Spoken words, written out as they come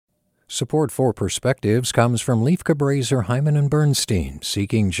Support for Perspectives comes from Leif Cabraser, Hyman and Bernstein,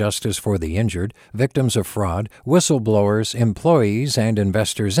 seeking justice for the injured, victims of fraud, whistleblowers, employees, and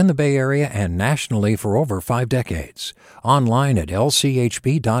investors in the Bay Area and nationally for over 5 decades. Online at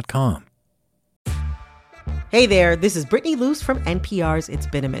lchb.com. Hey there, this is Brittany Luce from NPR's It's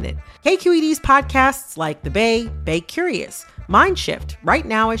Been a Minute. KQED's podcasts like The Bay, Bay Curious, Mindshift, Right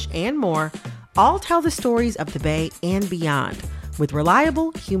Nowish, and more all tell the stories of the Bay and beyond with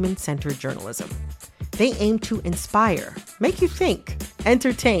reliable, human-centered journalism. They aim to inspire, make you think,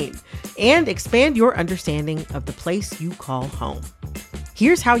 entertain, and expand your understanding of the place you call home.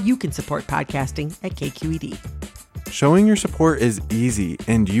 Here's how you can support podcasting at KQED. Showing your support is easy,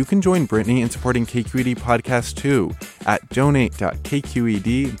 and you can join Brittany in supporting KQED Podcast too at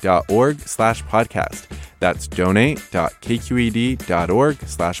donate.kqed.org/podcast. That's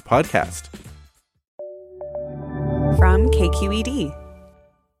donate.kqed.org/podcast. From KQED.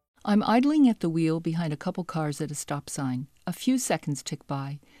 I'm idling at the wheel behind a couple cars at a stop sign. A few seconds tick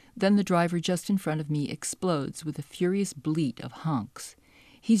by. Then the driver just in front of me explodes with a furious bleat of honks.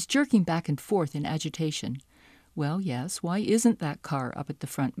 He's jerking back and forth in agitation. Well, yes, why isn't that car up at the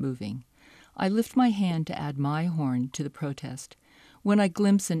front moving? I lift my hand to add my horn to the protest when I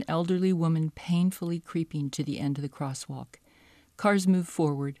glimpse an elderly woman painfully creeping to the end of the crosswalk. Cars move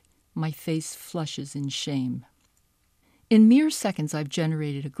forward. My face flushes in shame. In mere seconds, I've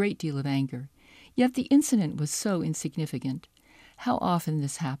generated a great deal of anger, yet the incident was so insignificant. How often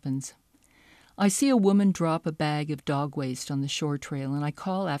this happens. I see a woman drop a bag of dog waste on the shore trail, and I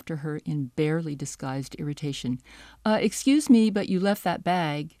call after her in barely disguised irritation. Excuse me, but you left that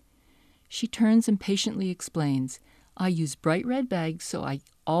bag." She turns and patiently explains, "I use bright red bags so I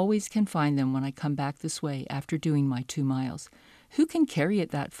always can find them when I come back this way after doing my 2 miles. Who can carry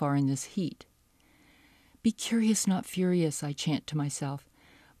it that far in this heat?" "Be curious, not furious," I chant to myself,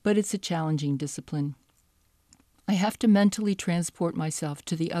 but it's a challenging discipline. I have to mentally transport myself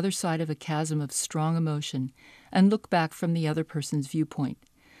to the other side of a chasm of strong emotion and look back from the other person's viewpoint.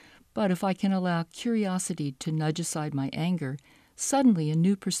 But if I can allow curiosity to nudge aside my anger, suddenly a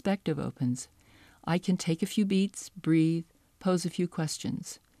new perspective opens. I can take a few beats, breathe, pose a few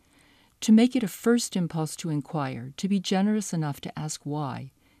questions. To make it a first impulse to inquire, to be generous enough to ask why,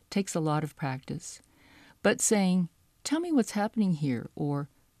 takes a lot of practice. But saying, "Tell me what's happening here," or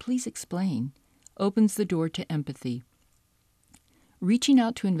 "Please explain," opens the door to empathy. Reaching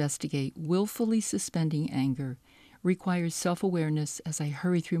out to investigate, willfully suspending anger, requires self-awareness as I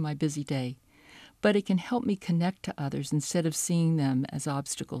hurry through my busy day, but it can help me connect to others instead of seeing them as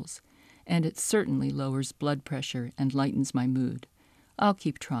obstacles, and it certainly lowers blood pressure and lightens my mood. I'll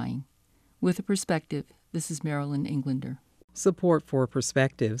keep trying. With a perspective, this is Marilyn Englander. Support for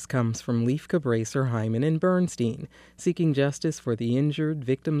Perspectives comes from Leif Cabraser, Hyman and Bernstein, seeking justice for the injured,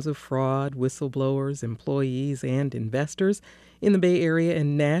 victims of fraud, whistleblowers, employees, and investors in the Bay Area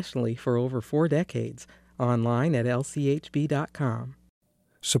and nationally for over 4 decades. Online at lchb.com.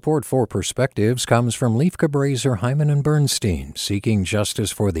 Support for Perspectives comes from Leif Cabraser, Hyman and Bernstein, seeking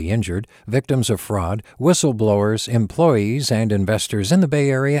justice for the injured, victims of fraud, whistleblowers, employees, and investors in the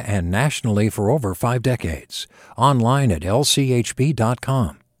Bay Area and nationally for over 5 decades. Online at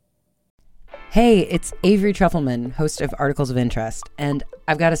lchb.com. Hey, it's Avery Trufelman, host of Articles of Interest, and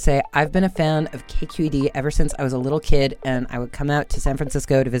I've got to say, I've been a fan of KQED ever since I was a little kid, and I would come out to San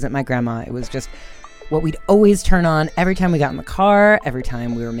Francisco to visit my grandma. It was just what we'd always turn on every time we got in the car, every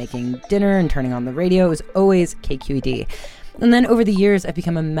time we were making dinner and turning on the radio. It was always KQED. And then over the years, I've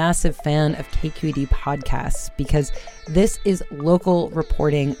become a massive fan of KQED podcasts because this is local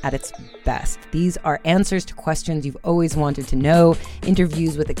reporting at its best. These are answers to questions you've always wanted to know,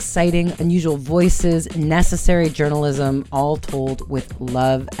 interviews with exciting, unusual voices, necessary journalism, all told with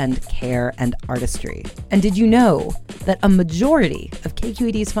love and care and artistry. And did you know that a majority of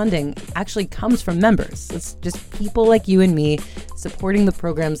KQED's funding actually comes from members? It's just people like you and me supporting the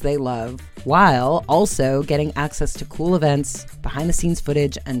programs they love, while also getting access to cool events, behind-the-scenes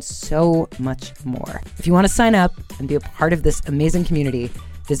footage, and so much more. If you want to sign up and be a part of this amazing community,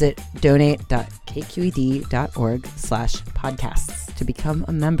 visit donate.kqed.org/podcasts to become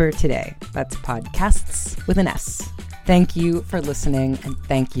a member today. That's podcasts with an S. Thank you for listening, and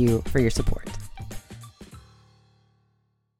thank you for your support.